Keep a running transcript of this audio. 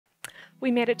We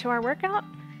made it to our workout.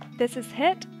 This is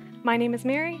HIIT. My name is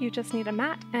Mary. You just need a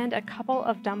mat and a couple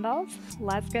of dumbbells.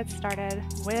 Let's get started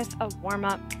with a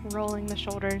warm-up, rolling the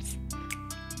shoulders.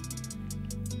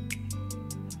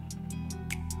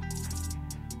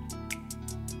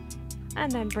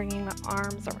 And then bringing the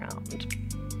arms around,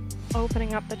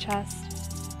 opening up the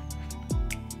chest.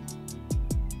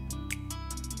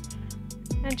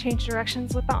 And change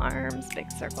directions with the arms,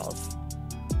 big circles.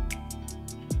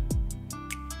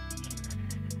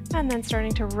 And then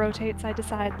starting to rotate side to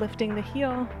side, lifting the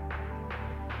heel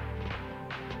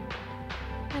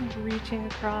and reaching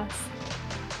across.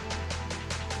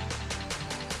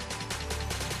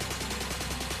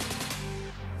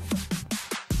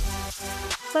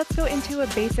 Let's go into a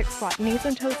basic squat, knees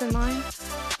and toes in line.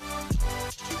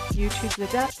 You choose the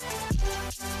depth.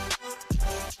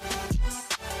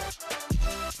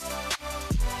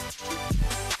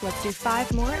 Let's do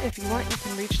 5 more. If you want, you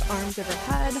can reach the arms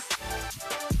overhead.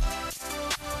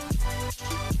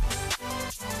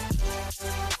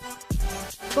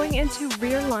 Going into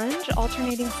rear lunge,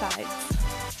 alternating sides.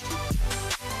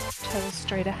 Toes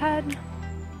straight ahead.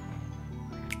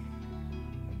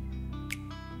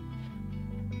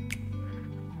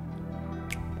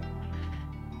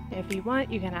 If you want,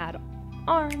 you can add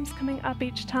arms coming up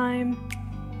each time.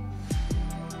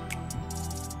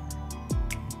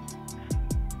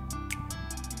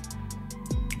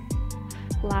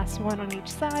 Last one on each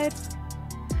side.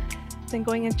 Then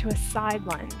going into a side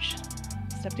lunge.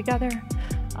 Step together,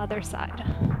 other side.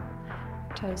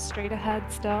 Toes straight ahead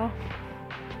still.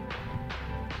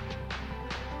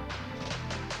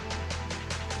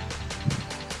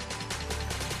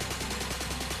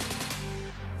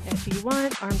 If you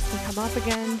want, arms can come up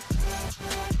again.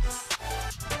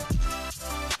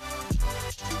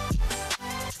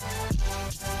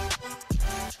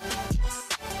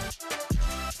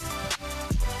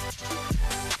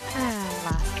 And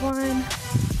last one.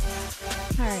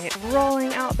 All right,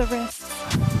 rolling out the wrists.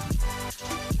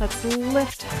 Let's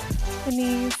lift the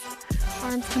knees,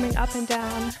 arms coming up and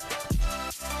down.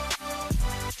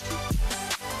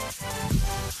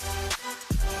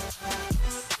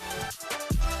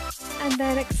 And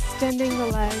then extending the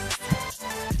legs,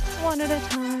 one at a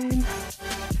time.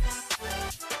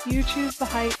 You choose the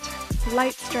height,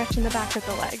 light stretch in the back of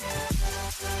the leg.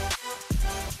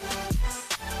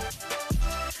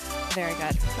 Very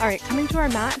good. All right, coming to our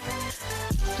mat,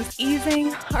 just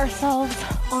easing ourselves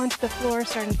onto the floor,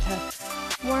 starting to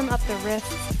warm up the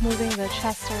wrists, moving the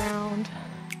chest around,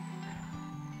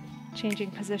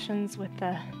 changing positions with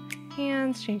the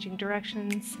hands, changing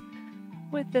directions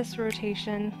with this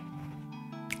rotation.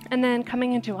 And then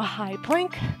coming into a high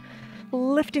plank,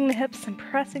 lifting the hips and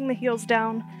pressing the heels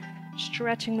down,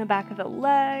 stretching the back of the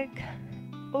leg.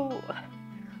 Oh.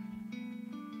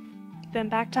 Then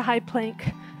back to high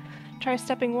plank. Try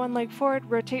stepping one leg forward,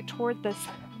 rotate toward this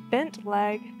bent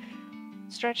leg,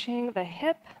 stretching the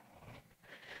hip.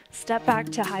 Step back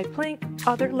to high plank,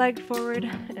 other leg forward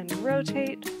and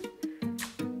rotate.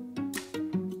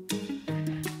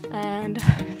 And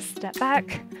step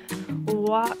back.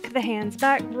 Walk the hands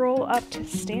back, roll up to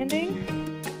standing.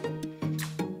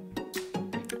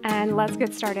 And let's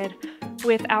get started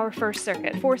with our first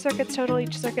circuit. 4 circuits total,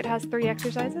 each circuit has 3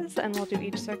 exercises, and we'll do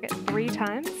each circuit 3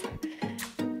 times.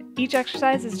 Each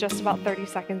exercise is just about 30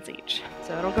 seconds each,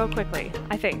 so it'll go quickly,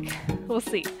 I think. We'll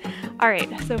see. All right,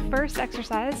 so first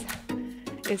exercise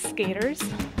is skaters.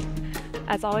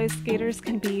 As always, skaters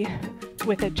can be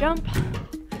with a jump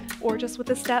or just with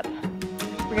a step.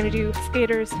 We're gonna do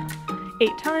skaters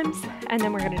 8 times, and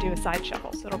then we're going to do a side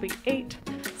shuffle. So it'll be 8,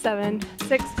 7,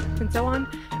 6, and so on,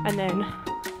 and then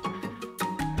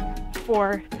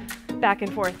 4 back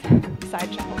and forth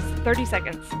side shuffles. 30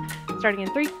 seconds, starting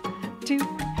in 3, 2,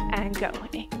 and go.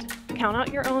 8. Count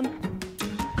out your own.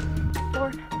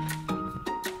 4.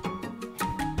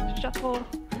 Shuffle.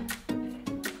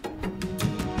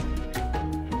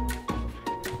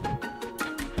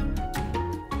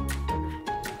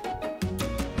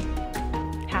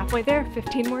 Halfway there,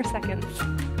 15 more seconds.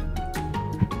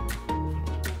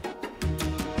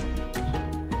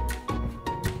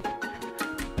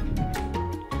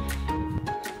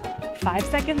 5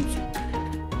 seconds.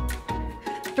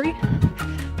 3,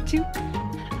 2,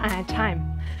 and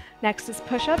time. Next is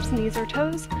push-ups, knees or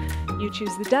toes. You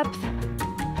choose the depth.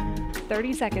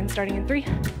 30 seconds, starting in 3,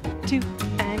 2,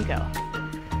 and go.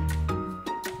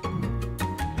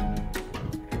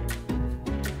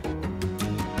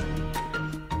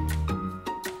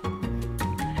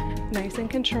 Nice and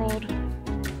controlled.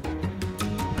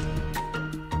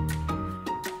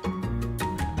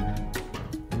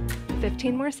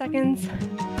 15 more seconds.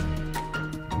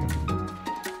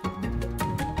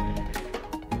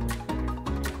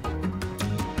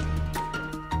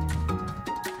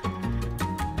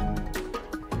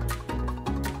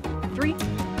 3,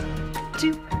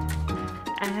 2,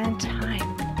 and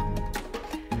time.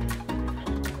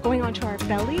 Going on to our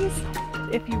bellies.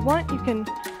 If you want, you can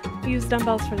use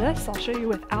dumbbells for this. I'll show you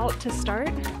without to start.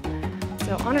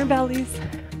 So on our bellies,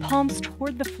 palms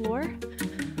toward the floor,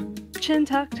 chin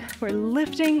tucked. We're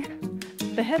lifting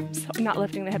the hips, not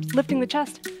lifting the hips, lifting the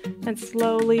chest, and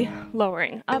slowly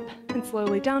lowering up and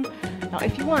slowly down. Now,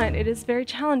 if you want, it is very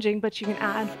challenging, but you can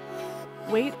add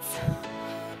weights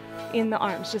in the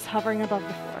arms, just hovering above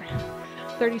the floor.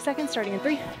 30 seconds, starting in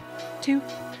 3, 2,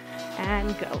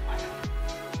 and go.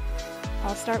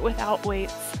 I'll start without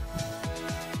weights.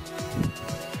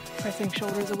 Pressing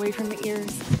shoulders away from the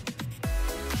ears.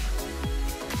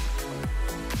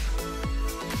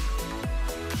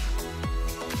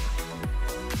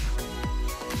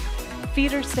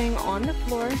 Feet are staying on the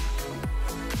floor.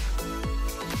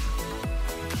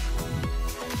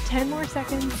 10 more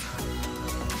seconds.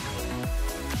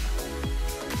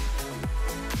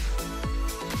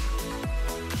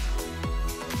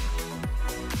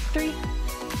 Three,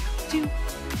 2,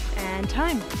 and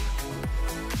time.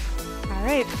 All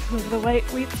right, move the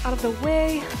weights out of the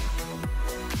way.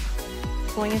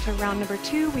 Going into round number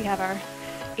 2, we have our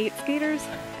 8 skaters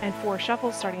and 4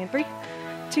 shuffles, starting in 3,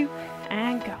 2,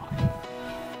 and go.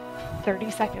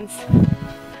 30 seconds.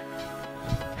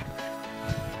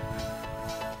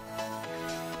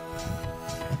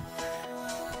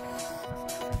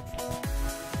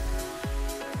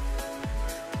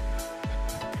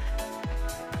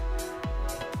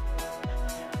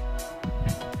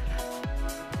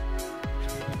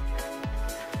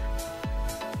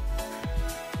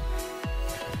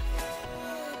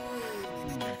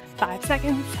 Five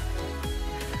seconds.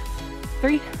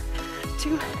 3,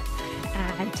 2,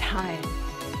 and time.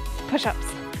 Push-ups.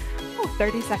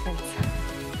 30 seconds.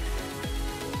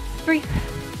 3,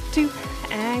 2,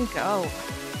 and go.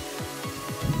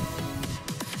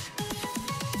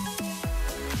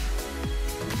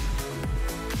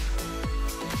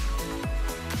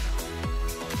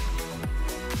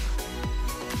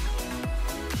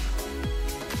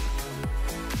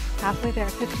 Halfway there,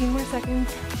 15 more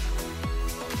seconds.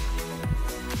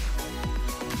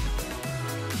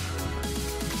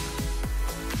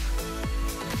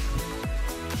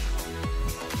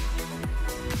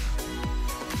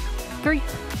 3,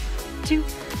 2,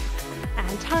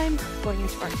 and time. Going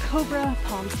into our cobra,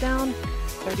 palms down,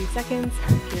 30 seconds.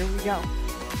 Here we go.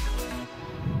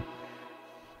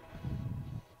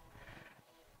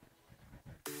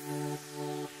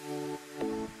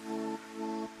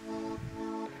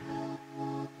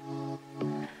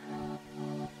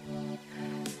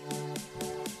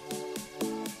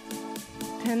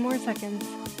 More seconds.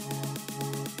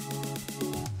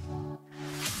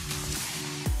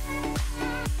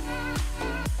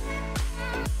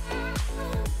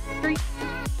 3,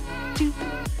 2,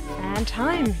 and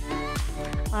time.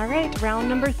 All right, round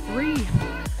number 3.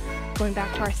 Going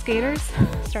back to our skaters,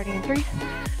 starting in 3,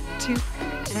 2,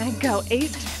 and go.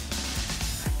 8.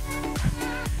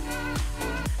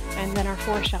 And then our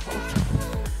 4 shuffles.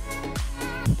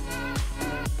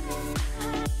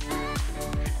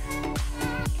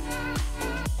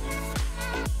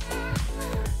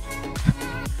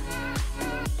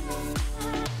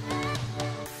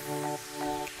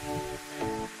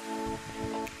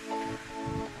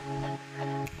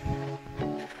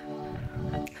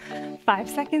 5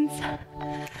 seconds.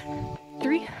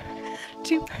 3,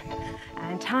 2,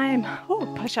 and time.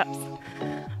 Push-ups.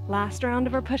 Last round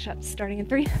of our push-ups, starting in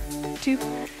 3, 2,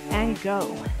 and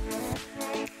go.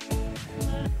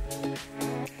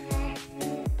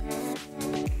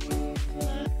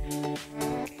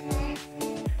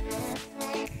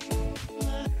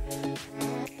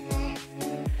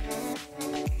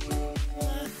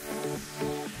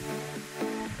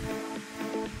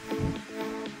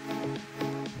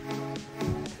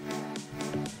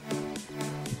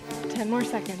 More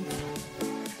seconds.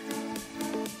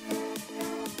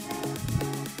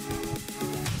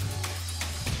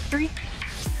 3,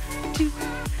 2,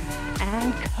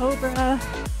 and cobra.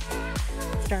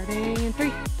 Starting in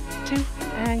 3, 2,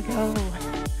 and go.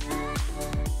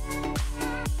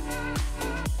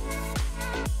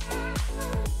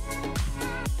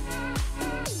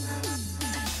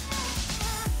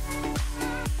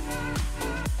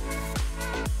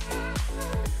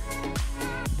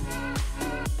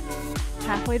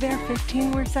 Halfway there,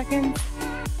 15 more seconds.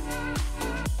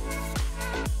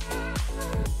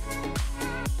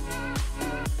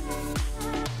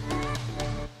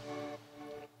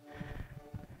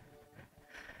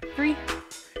 3,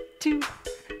 2,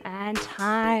 and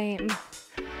time.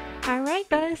 All right,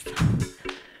 guys.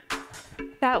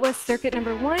 That was circuit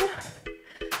number 1.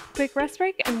 quick rest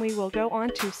break and we will go on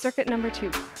to circuit number 2.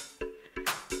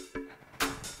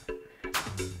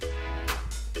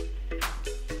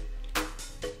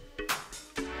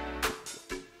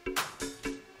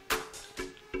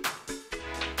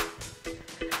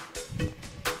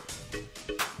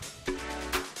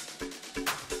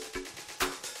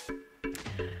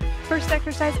 First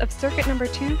exercise of circuit number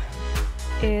 2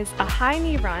 is a high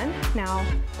knee run. Now,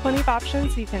 plenty of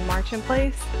options. You can march in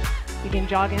place, you can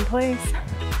jog in place,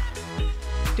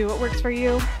 do what works for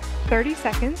you. 30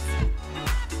 seconds,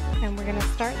 and we're gonna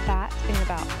start that in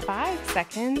about 5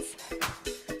 seconds.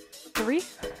 3,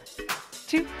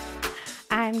 2,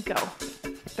 and go.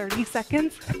 30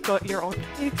 seconds, go at your own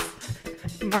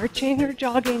pace, marching or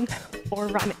jogging or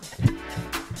running.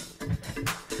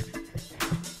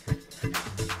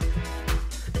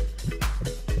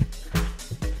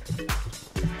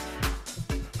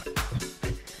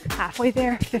 Halfway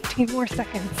there, 15 more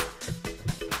seconds.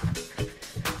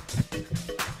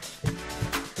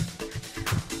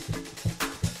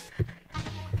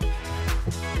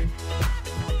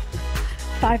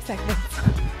 Five seconds.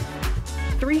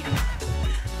 3,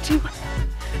 2,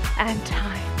 and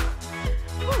time.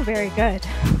 Oh, very good.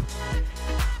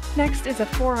 Next is a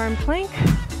forearm plank,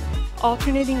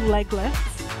 alternating leg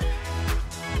lifts.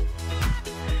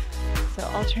 So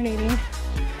alternating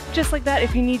just like that.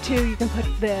 If you need to, you can put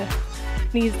the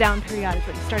knees down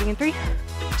periodically. Starting in 3,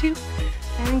 2,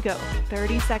 and go.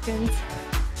 30 seconds.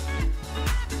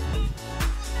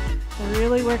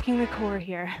 Really working the core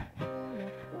here.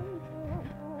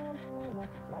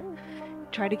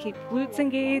 Try to keep glutes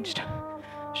engaged,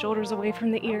 shoulders away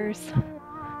from the ears.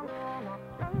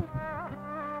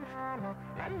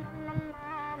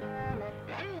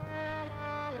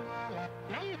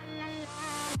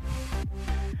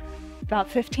 About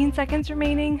 15 seconds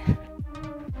remaining.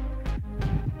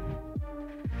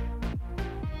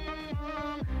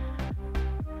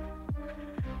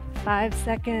 Five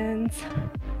seconds.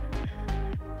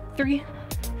 3,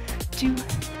 2,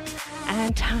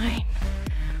 and time.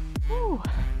 Woo.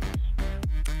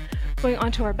 Going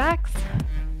onto our backs.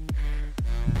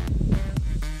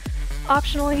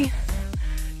 Optionally,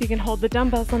 you can hold the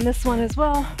dumbbells on this one as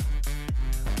well.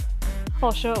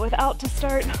 I'll show it without to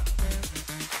start.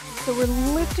 So we're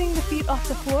lifting the feet off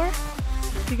the floor.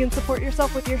 You can support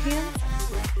yourself with your hands.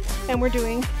 And we're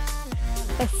doing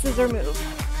a scissor move.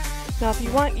 Now if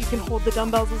you want, you can hold the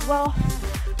dumbbells as well.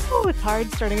 Oh, it's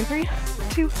hard. Starting in 3,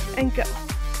 2, and go.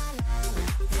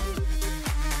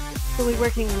 Really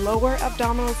working lower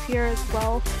abdominals here as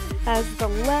well as the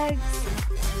legs.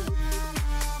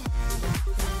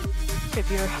 If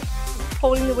you're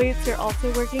holding the weights, you're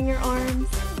also working your arms.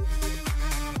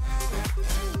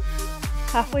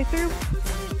 Halfway through,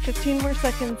 15 more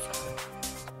seconds.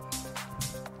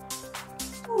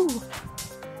 Ooh.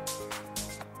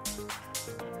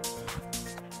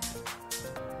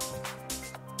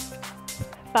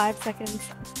 Five seconds.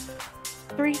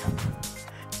 3,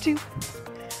 2,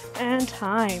 and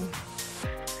time.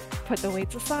 Put the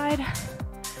weights aside.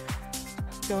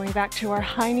 Going back to our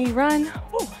high knee run.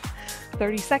 Ooh.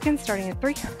 30 seconds, starting in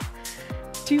 3,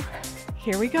 2,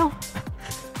 here we go.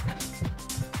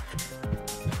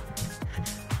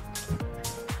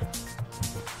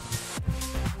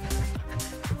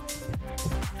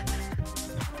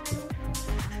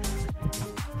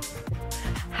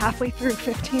 Halfway through,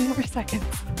 15 more seconds.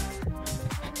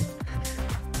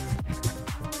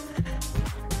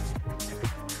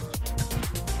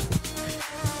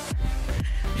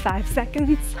 Five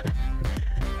seconds.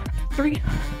 3,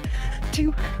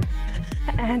 2,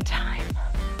 and time.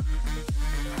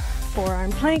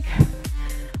 Forearm plank,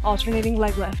 alternating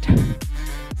leg lift.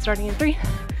 Starting in 3,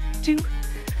 2,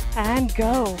 and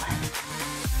go.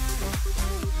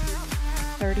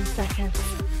 30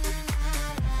 seconds.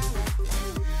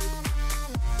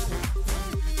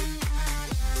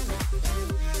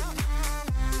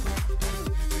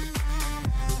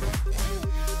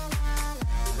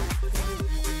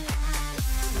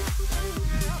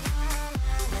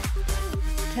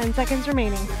 Ten seconds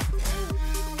remaining.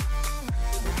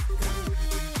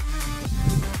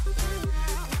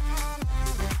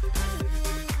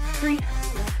 Three,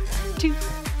 2,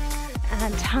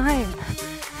 and time.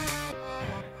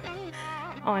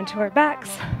 Onto our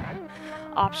backs.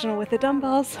 Optional with the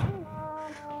dumbbells.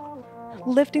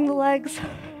 Lifting the legs.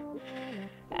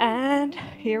 And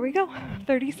here we go.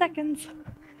 30 seconds.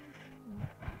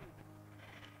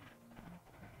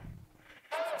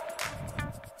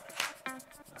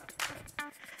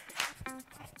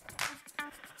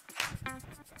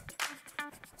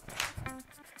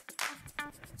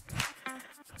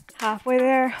 Halfway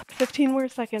there, 15 more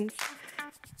seconds.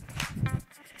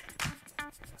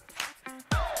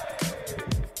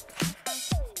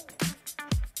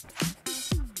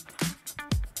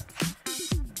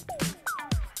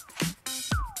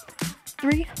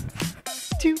 3,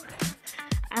 2,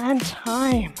 and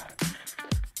time.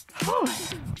 Whew.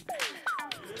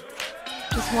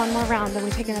 Just one more round, then we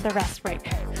take another rest break.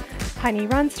 High knee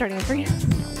run, starting in 3,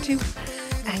 2,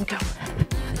 and go.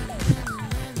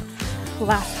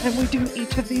 Last time we do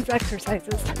each of these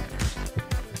exercises.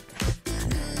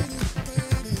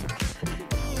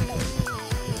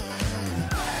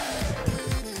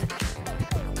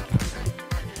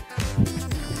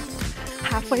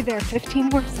 Halfway there, 15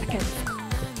 more seconds.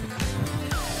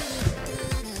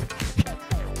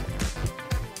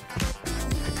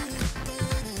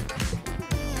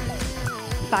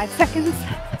 Five seconds.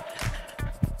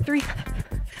 3,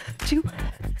 2,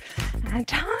 and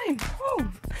time. Woo.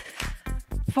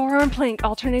 Forearm plank,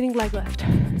 alternating leg lift.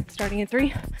 Starting in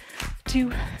 3,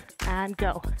 2, and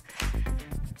go.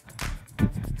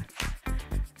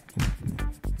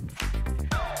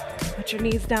 Put your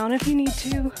knees down if you need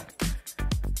to.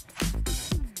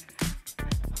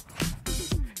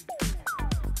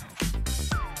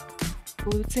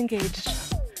 Glutes engaged.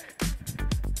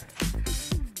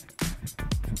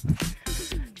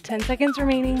 10 seconds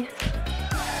remaining.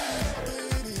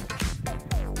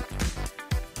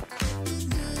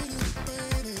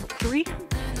 Three,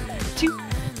 2,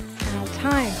 and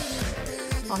time.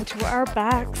 Onto our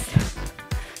backs.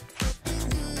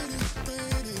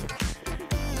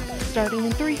 Starting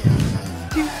in 3,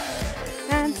 2,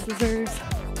 and scissors.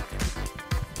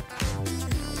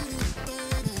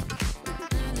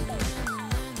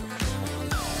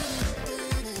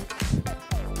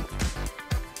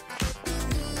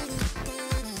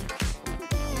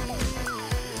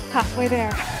 Halfway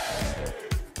there.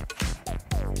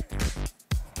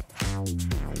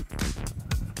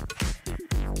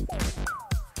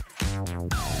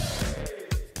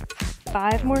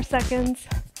 Five more seconds.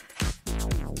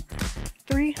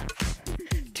 3,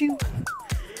 2,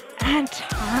 and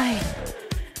time.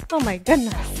 Oh my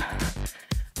goodness.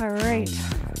 All right.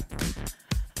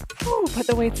 Ooh, put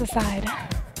the weights aside.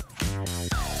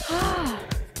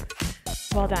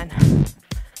 Well done.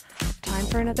 Time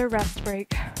for another rest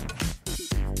break.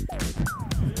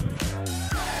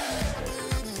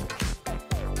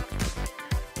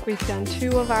 We've done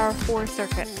 2 of our 4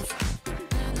 circuits.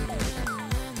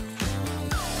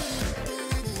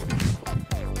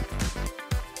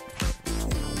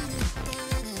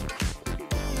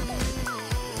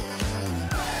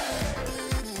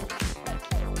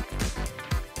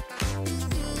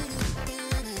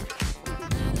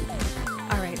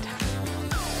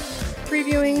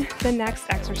 Previewing the next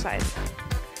exercise.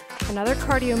 Another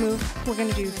cardio move, we're going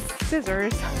to do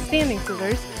scissors, standing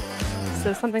scissors,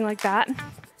 so something like that,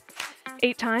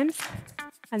 8 times,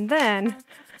 and then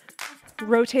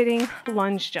rotating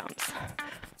lunge jumps.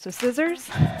 So scissors,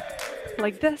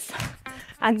 like this,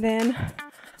 and then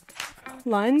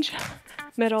lunge,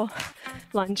 middle,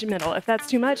 lunge, middle. If that's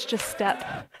too much, just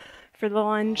step for the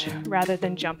lunge rather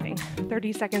than jumping.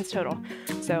 30 seconds total.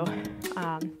 So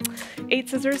 8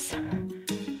 scissors,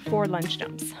 4 lunge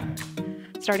jumps.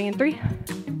 Starting in 3,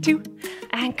 2,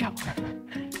 and go.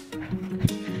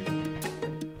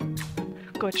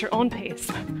 Go at your own pace.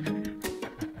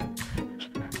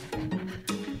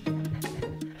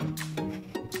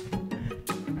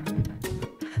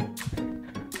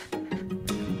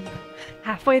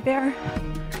 Halfway there.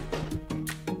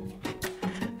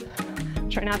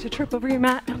 Try not to trip over your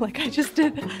mat like I just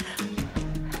did.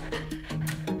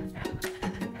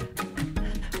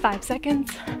 5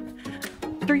 seconds.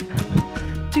 3,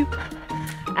 2,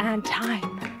 and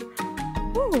time.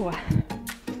 Woo.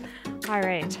 All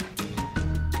right.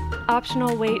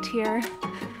 Optional weight here.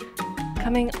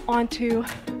 Coming onto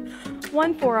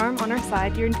one forearm on our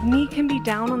side. Your knee can be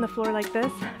down on the floor like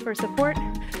this for support.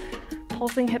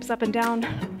 Pulsing hips up and down.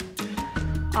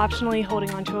 Optionally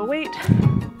holding onto a weight.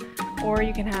 Or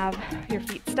you can have your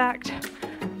feet stacked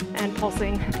and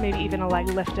pulsing, maybe even a leg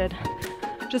lifted.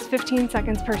 Just 15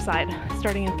 seconds per side.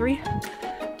 Starting in 3,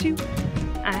 2,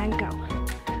 and go.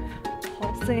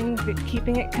 Pulsing,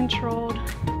 keeping it controlled.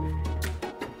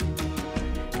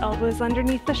 Elbows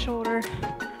underneath the shoulder.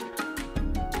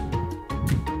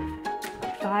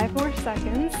 5 more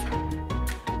seconds.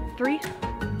 3,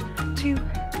 2,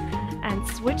 and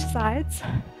switch sides.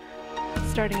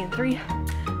 Starting in 3,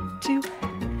 2,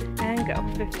 and go.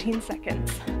 15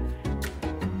 seconds.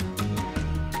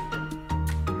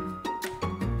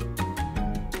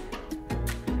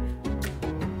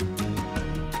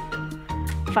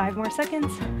 Five more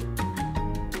seconds.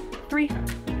 3,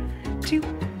 2,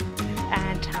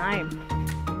 and time.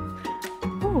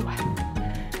 Ooh.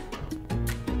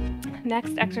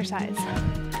 Next exercise.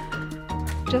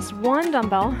 Just one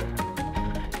dumbbell.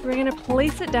 We're going to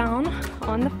place it down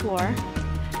on the floor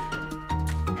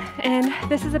And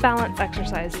this is a balance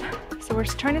exercise. So we're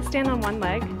trying to stand on one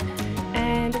leg,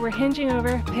 and we're hinging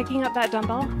over, picking up that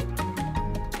dumbbell,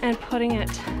 and putting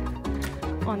it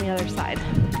on the other side.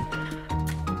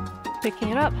 Picking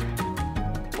it up,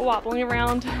 wobbling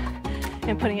around,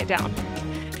 and putting it down.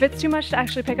 If it's too much to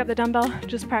actually pick up the dumbbell,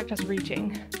 just practice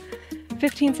reaching.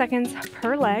 15 seconds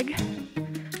per leg,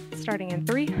 starting in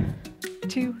 3,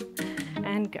 2,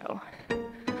 and go.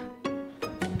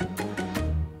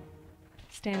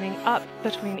 Standing up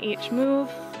between each move.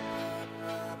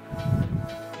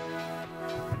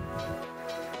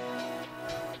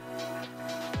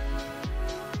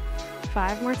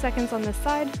 Five more seconds on this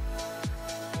side.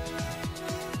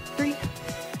 3,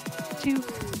 2,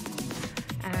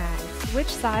 and switch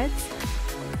sides.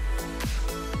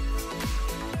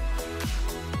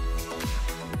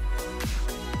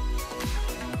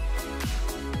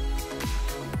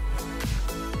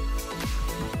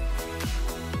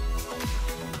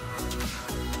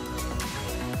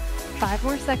 Five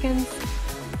more seconds.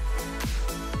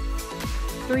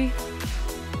 3,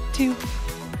 2,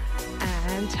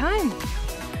 and time.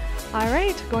 All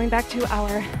right, going back to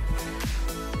our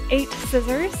 8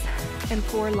 scissors and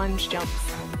 4 lunge jumps.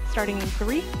 Starting in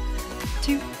 3,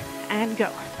 2, and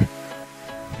go.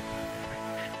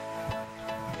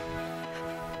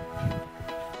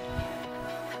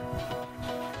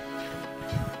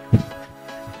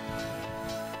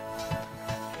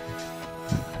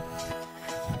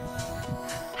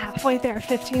 Halfway there,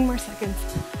 15 more seconds.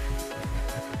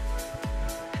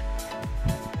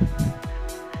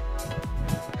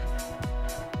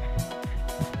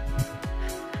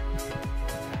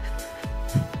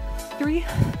 Three,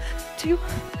 2,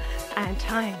 and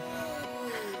time.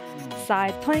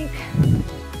 Side plank.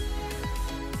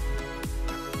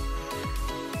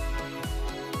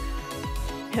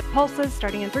 Hip pulses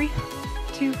starting in 3,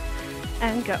 2,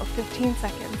 and go. 15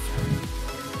 seconds.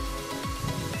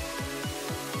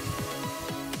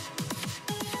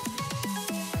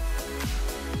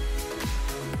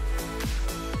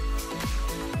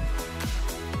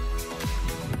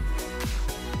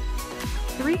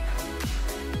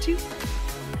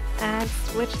 And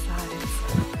switch sides.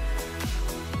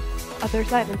 Other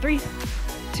side in 3,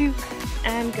 2,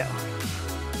 and go.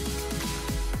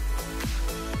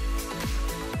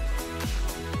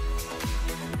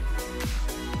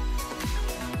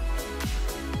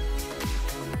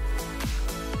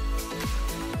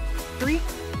 Three,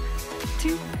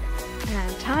 2,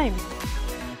 and time.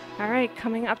 All right,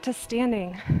 coming up to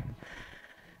standing.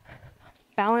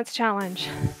 Balance challenge.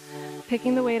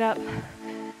 Picking the weight up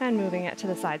and moving it to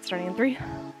the side, starting in 3,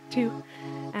 2,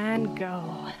 and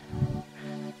go.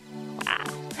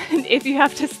 Wow. If you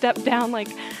have to step down like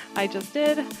I just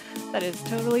did, that is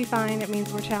totally fine. It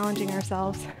means we're challenging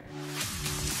ourselves.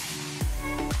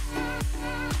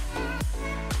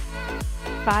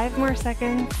 5 more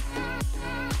seconds.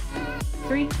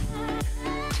 3,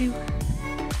 2,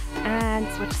 and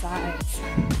switch sides.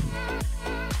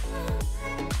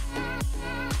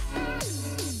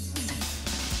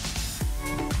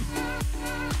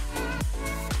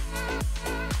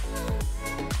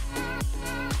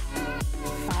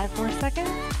 Second.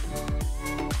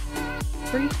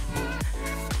 3,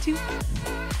 2,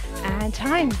 and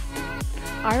time.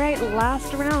 All right,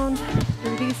 last round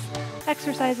through these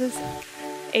exercises.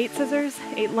 8 scissors,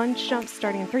 8 lunge jumps,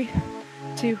 starting in 3,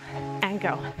 2, and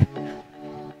go.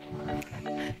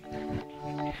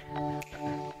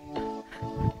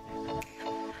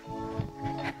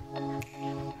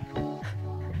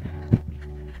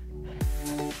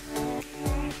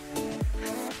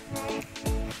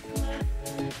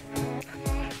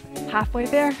 Halfway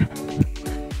there.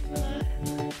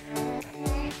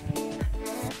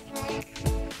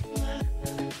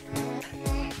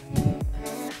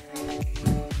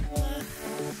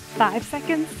 Five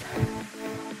seconds.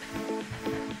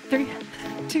 3,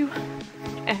 2,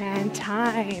 and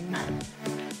time.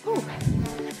 Ooh.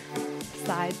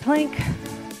 Side plank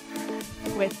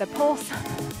with the pulse,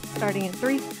 starting in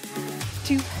 3,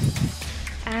 2,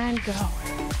 and go.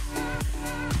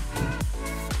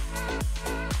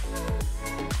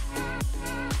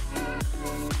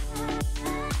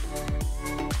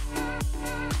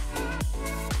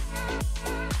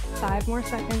 Five more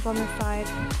seconds on this side.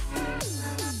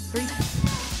 3,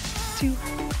 2,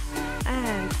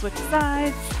 and switch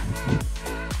sides.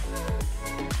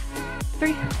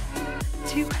 3,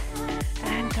 2,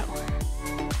 and go.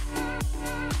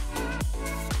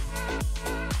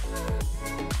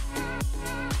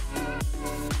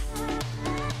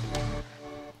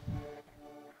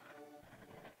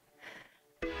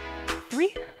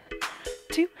 Three,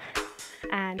 2,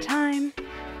 and time.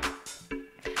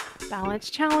 Balance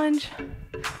challenge.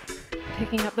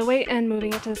 Picking up the weight and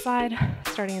moving it to the side,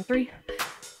 starting in 3,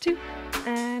 2,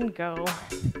 and go.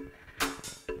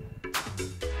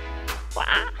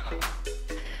 Wow.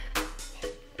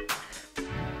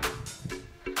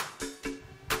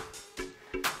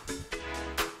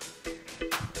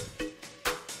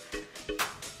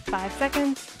 Five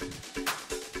seconds.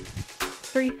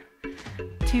 3,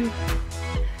 2,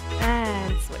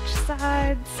 and switch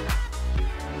sides.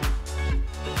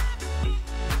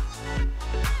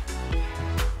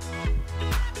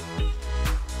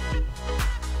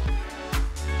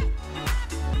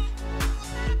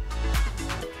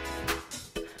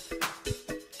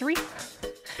 Three,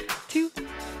 2,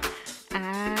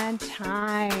 and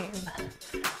time.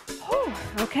 Oh,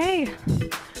 okay.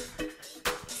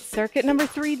 Circuit number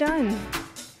 3 done.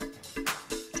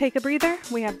 Take a breather.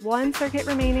 We have 1 circuit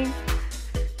remaining,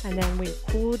 and then we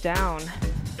cool down.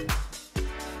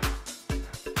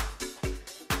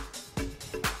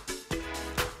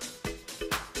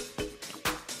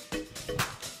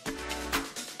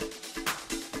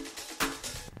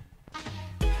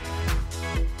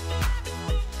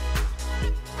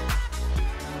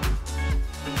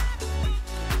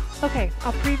 Okay,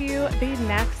 I'll preview the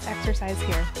next exercise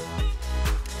here.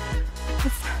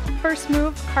 This first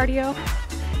move, cardio,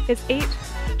 is 8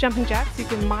 jumping jacks. You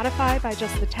can modify by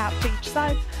just the tap to each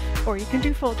side, or you can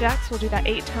do full jacks. We'll do that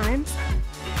 8 times.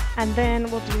 And then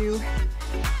we'll do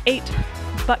 8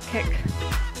 butt kick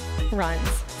runs.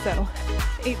 So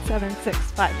 8, 7, 6,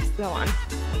 5, so on.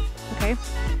 Okay?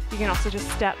 You can also just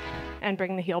step and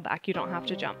bring the heel back. You don't have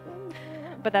to jump.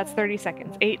 But that's 30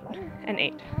 seconds, 8 and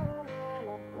 8.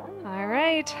 All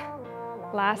right,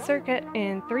 last circuit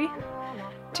in 3,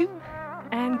 2,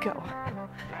 and go.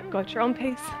 Go at your own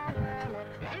pace.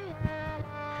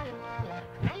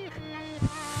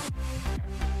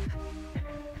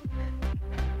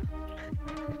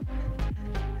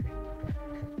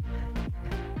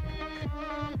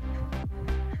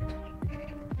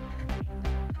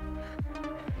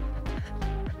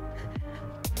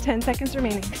 Ten seconds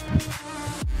remaining.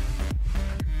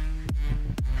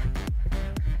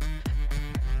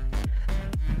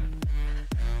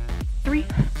 3,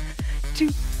 2,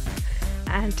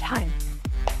 and time.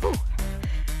 Ooh.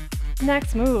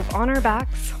 Next move, on our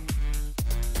backs.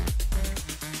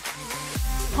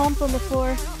 Palms on the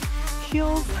floor,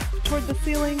 heels toward the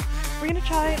ceiling. We're gonna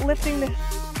try lifting the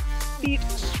feet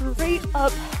straight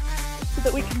up so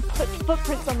that we can put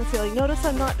footprints on the ceiling. Notice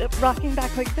I'm not rocking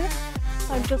back like this.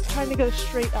 I'm just trying to go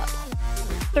straight up.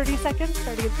 30 seconds,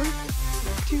 starting in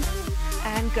 3, 2,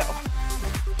 and go.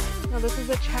 Now this is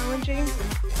a challenging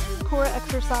core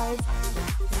exercise,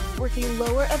 working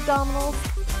lower abdominals.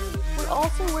 We're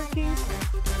also working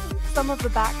some of the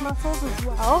back muscles as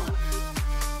well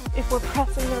if we're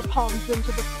pressing our palms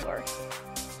into the floor.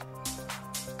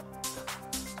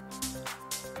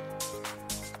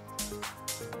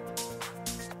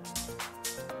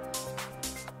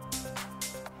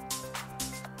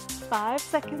 Five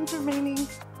seconds remaining.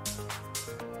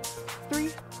 3,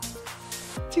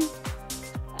 2,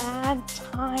 and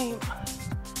time.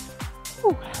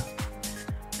 Whew.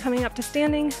 Coming up to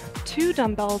standing, 2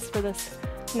 dumbbells for this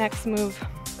next move.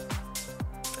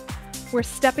 We're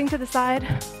stepping to the side,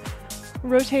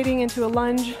 rotating into a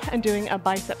lunge, and doing a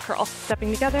bicep curl.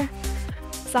 Stepping together,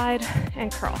 side,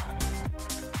 and curl.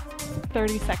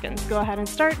 30 seconds. Go ahead and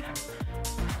start.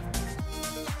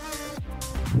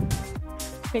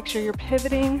 Make sure you're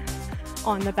pivoting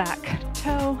on the back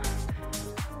toe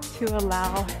to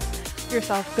allow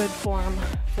yourself good form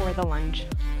for the lunge.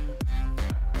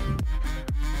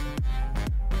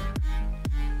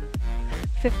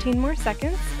 Fifteen more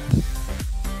seconds.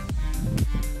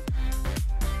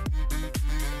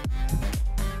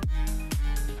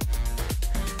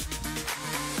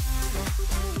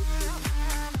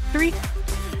 Three,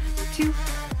 2,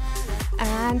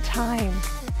 and time.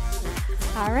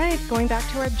 All right, going back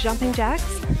to our jumping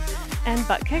jacks and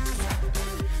butt kicks.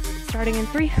 Starting in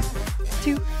 3,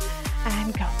 2,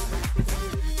 and go.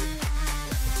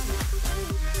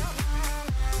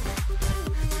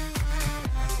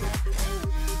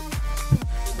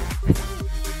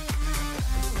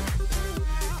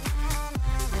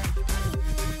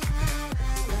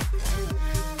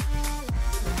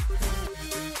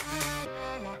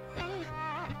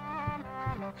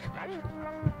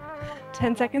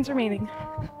 Ten seconds remaining.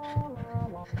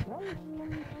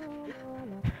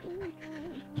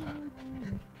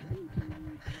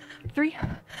 3,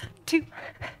 2,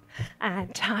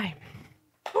 and time.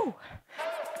 Ooh.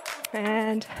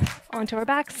 And onto our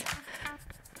backs,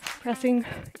 pressing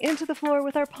into the floor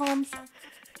with our palms,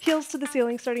 heels to the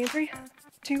ceiling, starting in 3,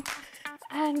 2,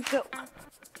 and go.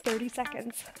 30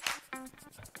 seconds.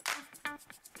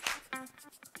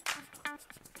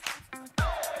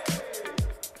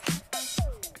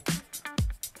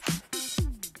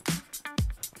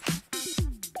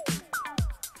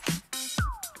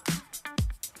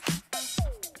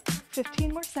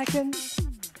 Fifteen more seconds.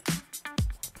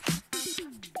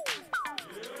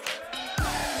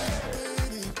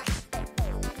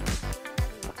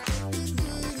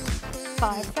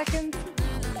 5 seconds.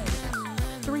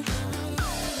 3,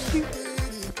 2,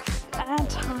 and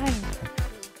time.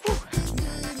 Whew.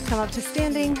 Come up to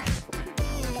standing.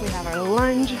 We have our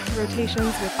lunge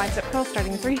rotations with bicep curls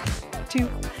starting in 3, 2,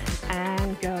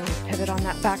 and go. Pivot on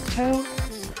that back toe.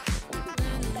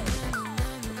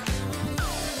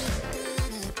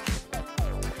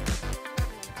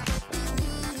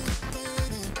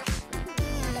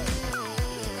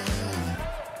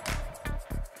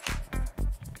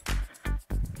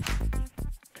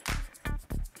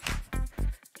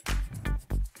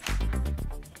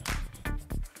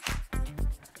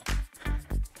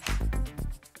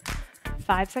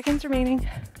 Five seconds remaining.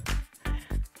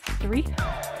 3,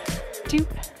 2,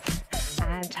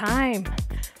 and time.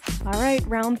 All right,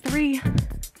 round 3.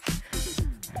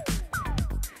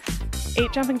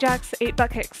 8 jumping jacks, 8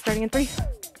 butt kicks, starting in 3,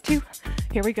 2.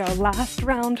 Here we go, last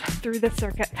round through the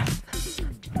circuit.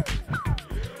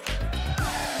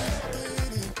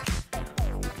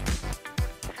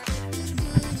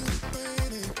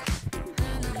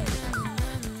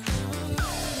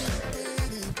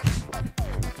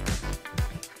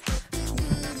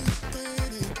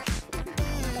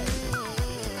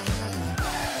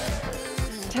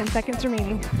 Seconds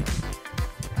remaining.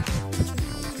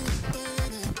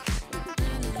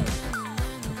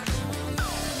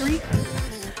 3,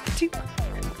 2,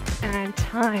 and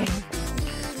time.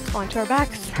 Onto our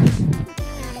backs.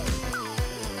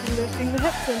 Lifting the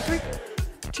hips in 3,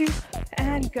 2,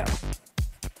 and go.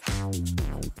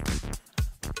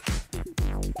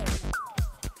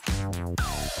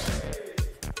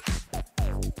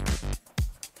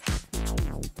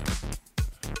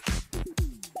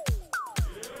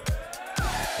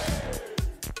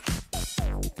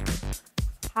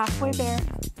 Halfway there.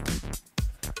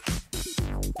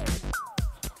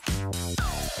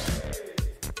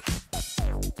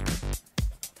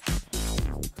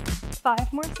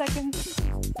 5 more seconds.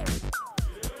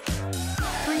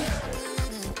 3,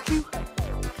 2,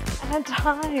 and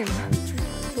time.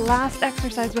 Last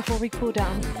exercise before we cool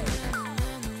down.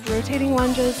 Rotating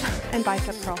lunges and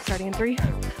bicep curls starting in 3,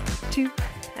 2,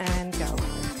 and go.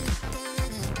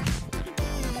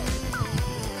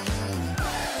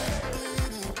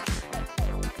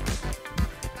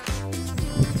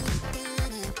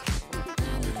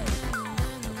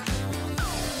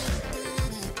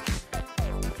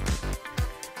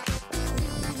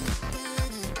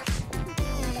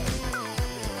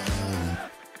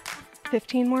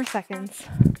 Fifteen more seconds.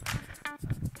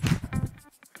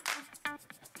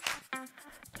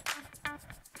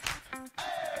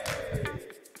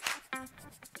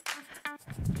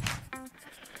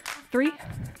 3,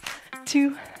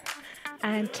 2,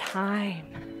 and time.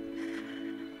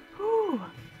 Whew.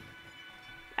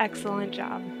 Excellent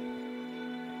job.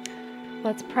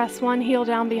 Let's press one heel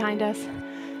down behind us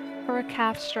for a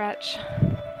calf stretch.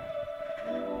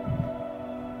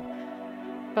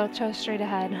 Both toes straight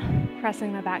ahead,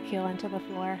 pressing the back heel into the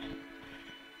floor.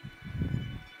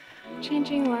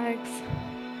 Changing legs.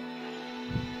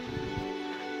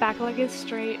 Back leg is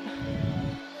straight.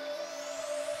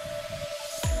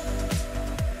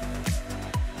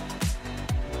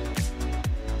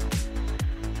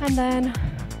 And then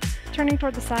turning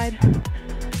toward the side.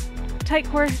 Tight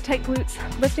core, tight glutes,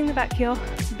 lifting the back heel,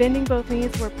 bending both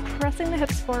knees. We're pressing the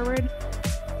hips forward,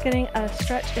 getting a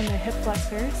stretch in the hip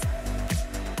flexors.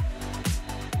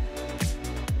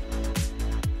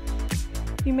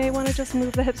 You may want to just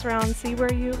move the hips around, see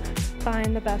where you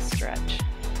find the best stretch.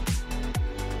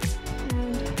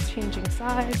 And changing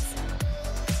sides.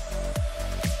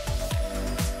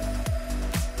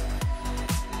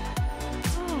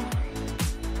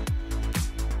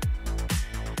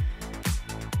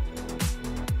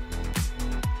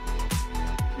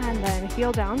 And then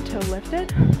heel down, toe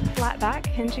lifted, flat back,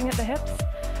 hinging at the hips,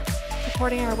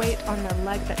 supporting our weight on the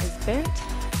leg that is bent.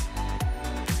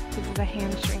 This is a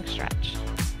hamstring stretch.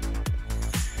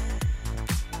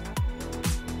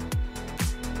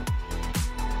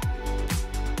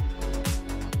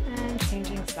 And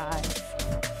changing sides.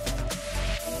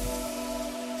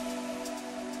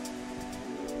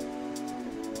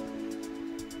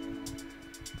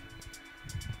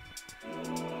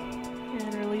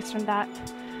 And release from that.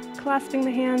 Clasping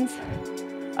the hands,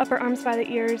 upper arms by the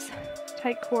ears,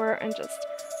 tight core and just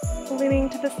leaning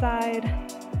to the side,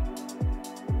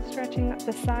 stretching up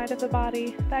the side of the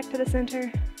body, back to the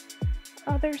center,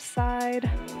 other side,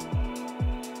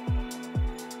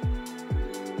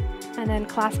 and then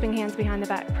clasping hands behind the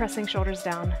back, pressing shoulders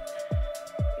down,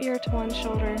 ear to one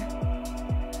shoulder,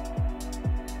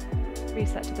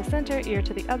 reset to the center, ear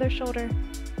to the other shoulder,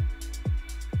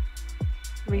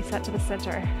 reset to the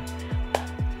center.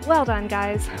 Well done,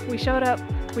 guys. We showed up,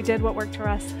 we did what worked for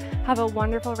us. Have a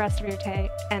wonderful rest of your day,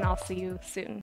 and I'll see you soon.